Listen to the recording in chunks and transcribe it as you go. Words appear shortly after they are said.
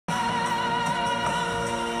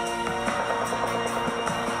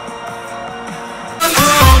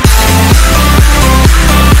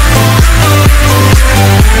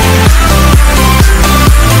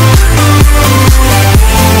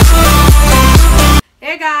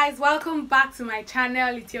Guys, welcome back to my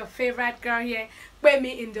channel. It's your favorite girl here,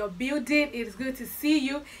 Kwemi, in the building. It is good to see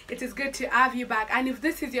you. It is good to have you back. And if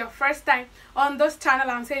this is your first time on this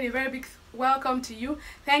channel, I'm saying a very big welcome to you.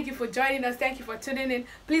 Thank you for joining us. Thank you for tuning in.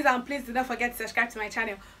 Please do not forget to subscribe to my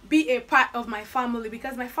channel. Be a part of my family,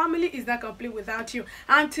 because my family is not complete without you.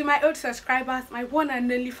 And to my old subscribers, my one and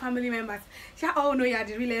only family members, you all know you are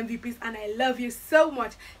the real MVPs and I love you so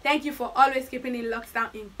much. Thank you for always keeping in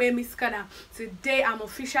lockdown in Kwemi's corner. Today I'm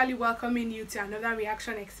officially welcoming you to another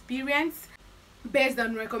reaction experience based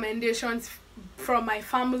on recommendations from my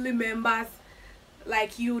family members.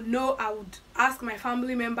 Like, you know, I would ask my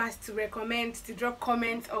family members to drop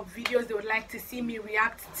comments of videos they would like to see me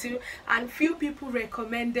react to, and few people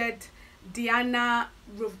recommended DianaNavarro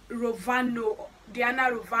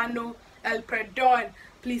El-Perdon.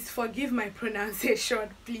 Please forgive my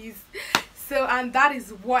pronunciation, please. So, and that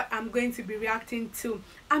is what I'm going to be reacting to.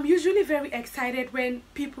 I'm usually very excited when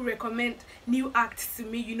people recommend new acts to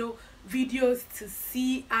me, you know, videos to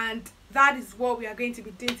see, and that is what we are going to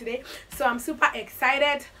be doing today. So I'm super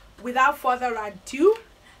excited. Without further ado,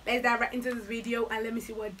 let's dive right into this video and let me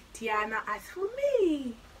see what Diana has for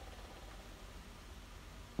me.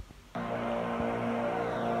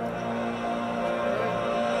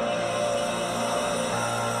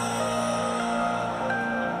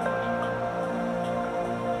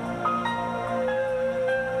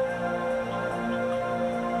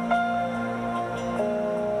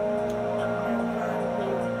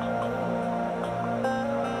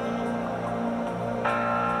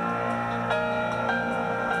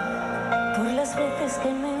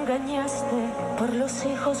 Que me engañaste, por los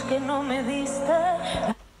hijos que no me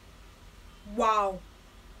diste. Wow.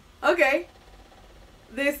 Okay,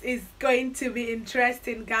 this is going to be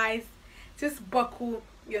interesting, guys. Just buckle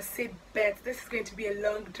your seat belts. This is going to be a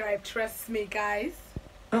long drive, trust me, guys.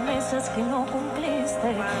 Promesas que no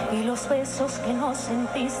cumpliste y los besos que no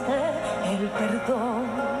sentiste. El perdón.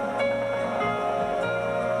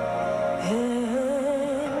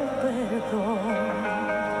 El perdón.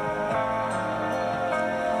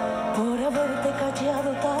 Por haberte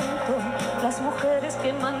callado tanto, las mujeres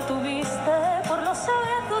que mantuviste, por los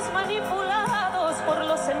celos manipulados, por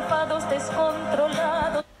los enfados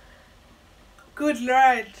descontrolados. Good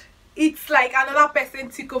Lord. It's like another person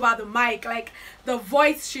took over the mic. Like, the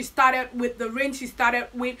voice she started with, the range she started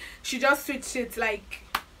with, she just switched it. Like,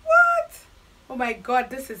 what? Oh my God,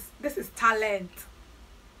 this is talent.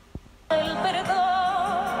 El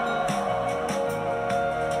perdón.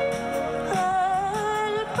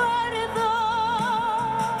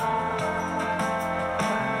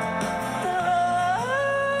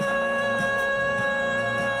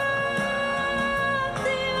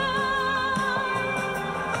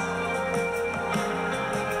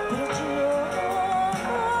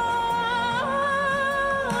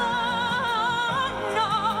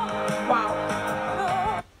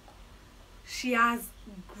 She has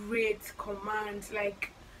great commands,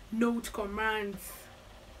 like note commands.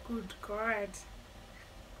 Good God.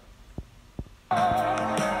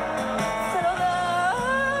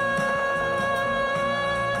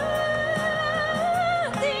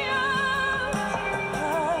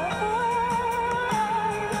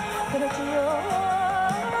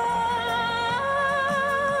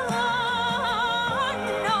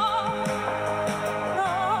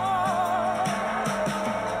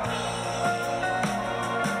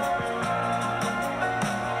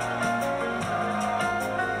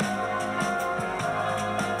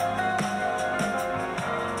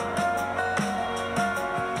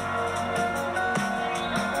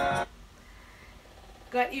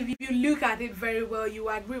 God, if you look at it very well, you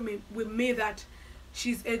agree with me that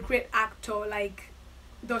she's a great actor. Like,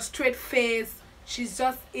 the straight face, she's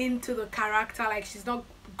just into the character. Like, she's not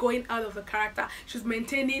going out of the character. She's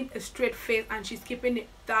maintaining a straight face and she's keeping it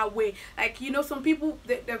that way. Like, you know, some people,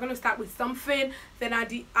 they're going to start with something, then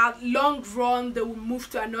at long run they will move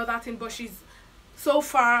to another thing, but so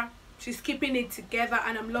far she's keeping it together,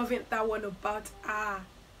 and I'm loving that one about her.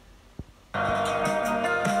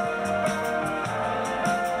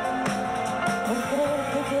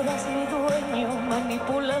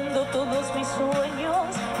 Manipulando todos mis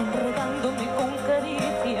sueños, enredándome con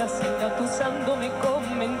caricias, engatusándome con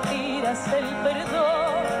mentiras. El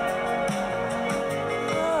perdón,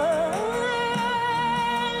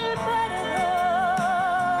 el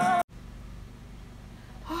perdón.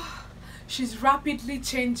 She's rapidly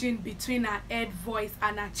changing between her head voice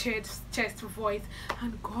and her chest voice,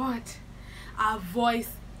 and God, her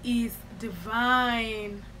voice is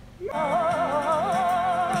divine.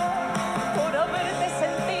 Por haberte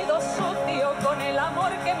sentido sucio con el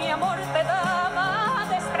amor que mi amor te daba,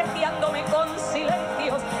 despreciándome con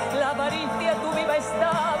silencios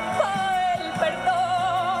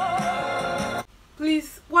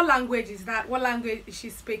language is that? What language is she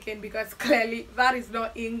speaking? Because clearly that is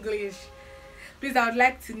not English. Please, I would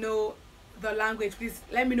like to know the language. Please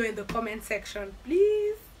let me know in the comment section,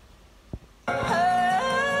 please.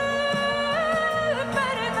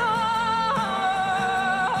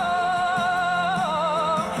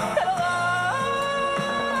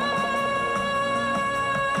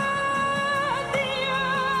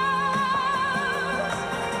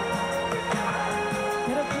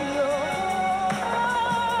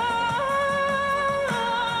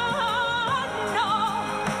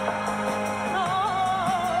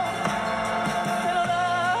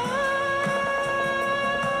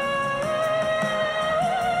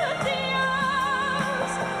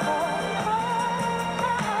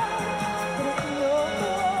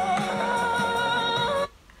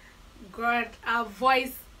 God, our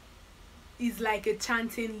voice is like a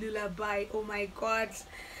chanting lullaby. Oh my God,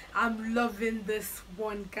 I'm loving this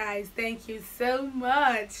one, guys. Thank you so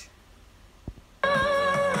much.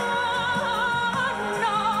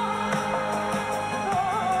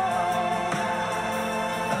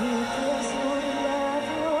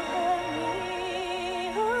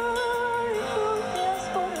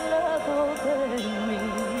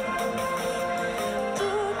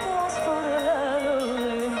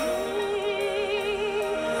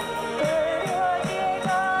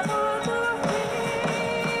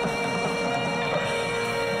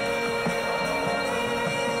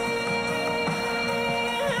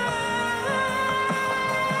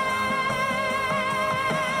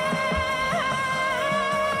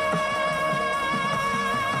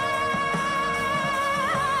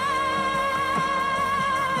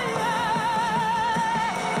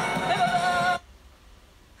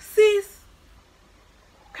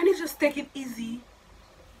 Take it easy.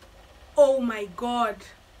 Oh my God,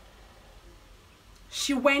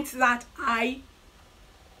 she went that high.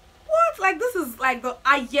 What? Like, this is like the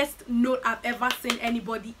highest note I've ever seen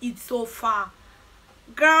anybody eat so far,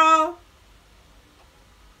 girl.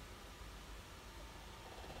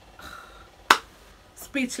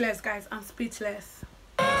 Speechless, guys. I'm speechless.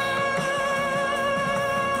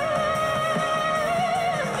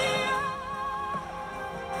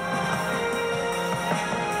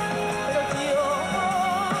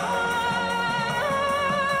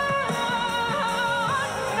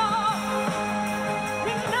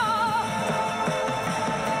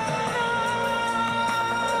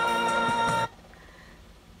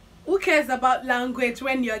 Cares about language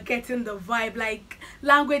when you're getting the vibe? Like,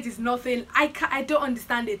 language is nothing. I don't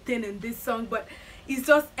understand a thing in this song, but it's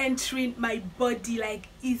just entering my body. Like,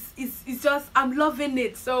 it's just, I'm loving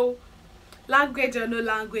it. So language or no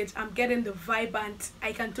language, I'm getting the vibe and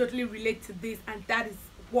I can totally relate to this, and that is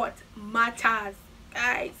what matters,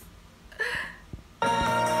 guys.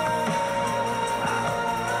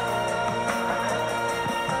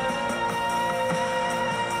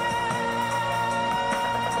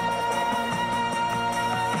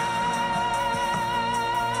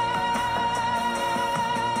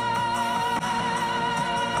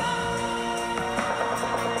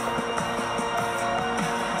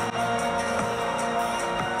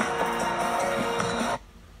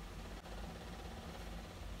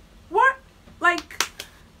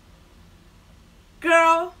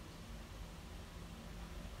 Girl,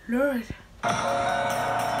 Lord.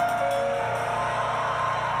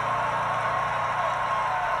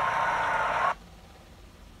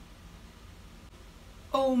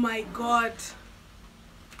 Oh my God,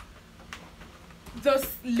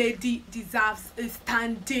 this lady deserves a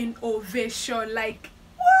standing ovation. Like,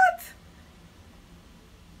 what?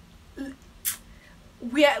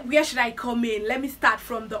 Where should I come in? Let me start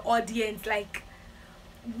from the audience. Like,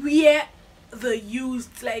 where the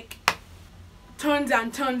used, like, tons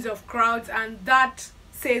and tons of crowds, and that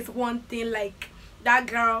says one thing. Like, that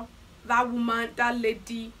girl, that woman, that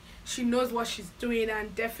lady, she knows what she's doing,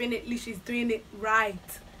 and definitely she's doing it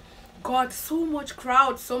right. God, so much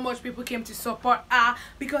crowd, so much people came to support her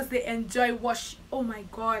because they enjoy what she, oh my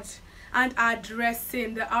God. And her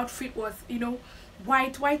dressing, the outfit was, you know,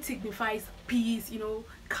 white signifies peace, you know,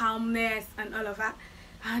 calmness and all of that.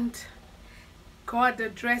 And God, the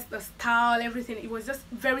dress, the style, everything, it was just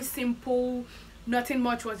very simple. Nothing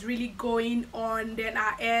much was really going on. Then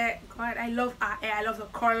her hair, God, I love her hair, I love the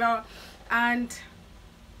color, and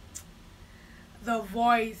the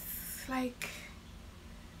voice. Like,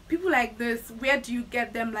 people like this, where do you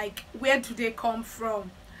get them? Like, where do they come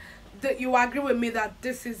from? You agree with me that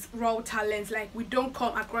this is raw talent? Like, we don't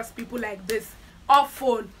come across people like this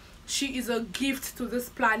often. She is a gift to this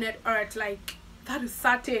planet Earth. Like, that is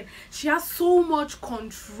certain. She has so much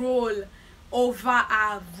control over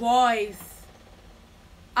her voice,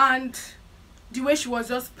 and the way she was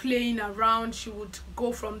just playing around. She would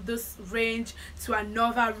go from this range to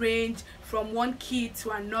another range, from one key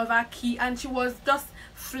to another key, and she was just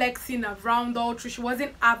flexing around all through. She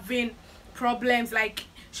wasn't having problems, like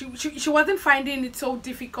she wasn't finding it so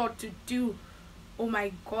difficult to do. Oh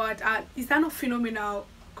my god, is that not phenomenal?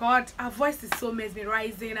 God, her voice is so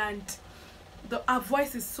mesmerizing, and her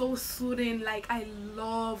voice is so soothing. Like, I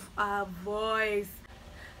love her voice.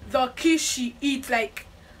 The key she hit, like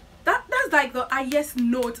that's like the highest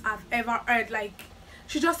note I've ever heard. Like,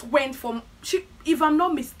 she just went from, if I'm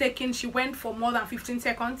not mistaken, she went for more than 15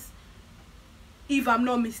 seconds, if I'm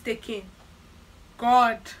not mistaken.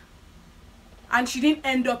 God. And she didn't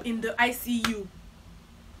end up in the ICU.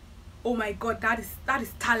 Oh my god, that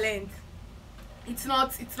is talent. It's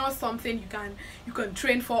not something you can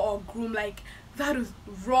train for or groom. Like, that is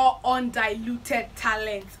raw, undiluted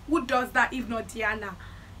talent. Who does that if not Diana?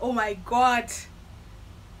 Oh my god.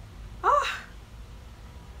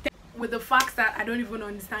 With the fact that I don't even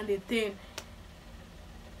understand a thing,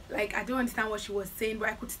 like, I don't understand what she was saying, but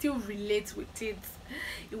I could still relate with it.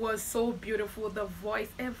 It was so beautiful, the voice,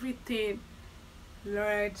 everything.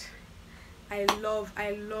 Lord, I love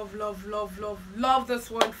this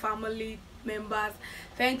one, family members.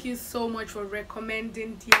 Thank you so much for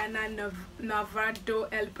recommending DianaNavarro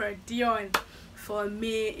El-Perdon for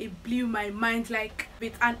me. It blew my mind, like,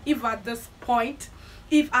 and if at this point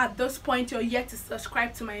you're yet to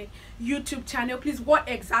subscribe to my YouTube channel, please, what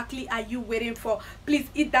exactly are you waiting for? Please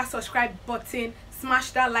hit that subscribe button,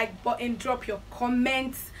 smash that like button, drop your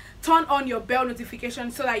comments, turn on your bell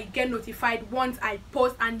notification so that you get notified once I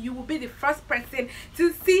post, and you will be the first person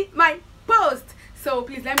to see my post. So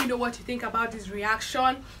please let me know what you think about this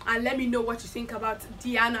reaction, and let me know what you think about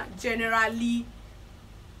Diana generally,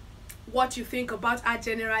 what you think about her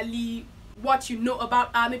generally, what you know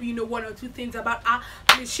about her. Maybe you know one or two things about her.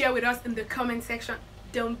 Please share with us in the comment section.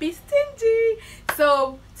 Don't be stingy.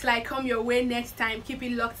 So till I come your way next time, keep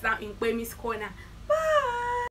it locked down in Kwemi's Corner.